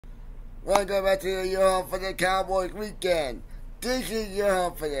Welcome back to your home for the Cowboys weekend. This is your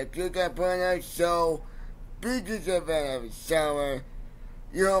home for the Cricket Burner Show, biggest event of the summer.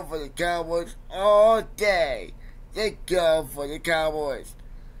 Your home for the Cowboys all day. Let's go for the Cowboys.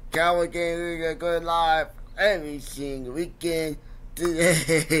 Cowboy game, we're going to go live every single weekend.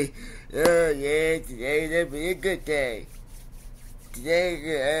 Today, oh yeah, today's going to be a good day. Today,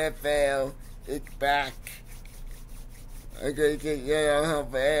 the NFL is back. I'm going to take your home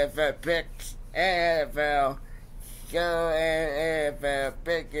for NFL picks and NFL show and NFL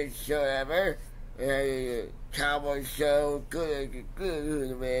pick and show ever. Cowboys show, good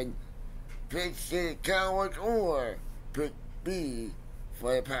to win. Pick City Cowboys or pick B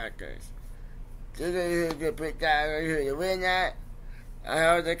for the Packers. So you're going to pick that, you're going to win that. I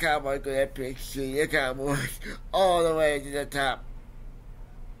heard the Cowboys going to pick City Cowboys all the way to the top.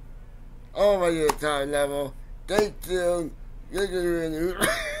 All the way to the top level. Stay tuned. You're going to win.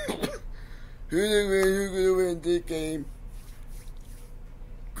 You're going to win this game.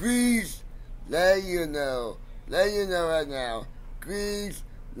 Please let you know right now. Please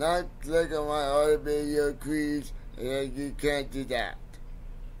not click on my other video. Please, you can't do that.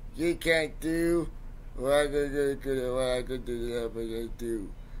 You can't do what I'm going to do.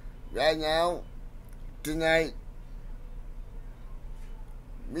 Right now, tonight,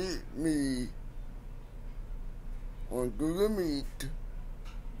 meet me on Google Meet.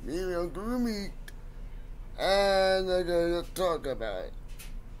 Meet me on Google Meet. And I'm going to talk about it.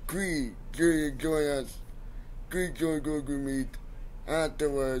 Please join us. Please join Google Meet.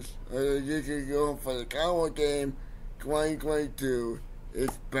 Afterwards, this is your home for the Cowboy game 2022.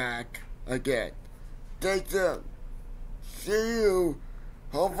 It's back again. Stay tuned. See you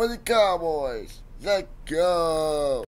home for the Cowboys. Let's go.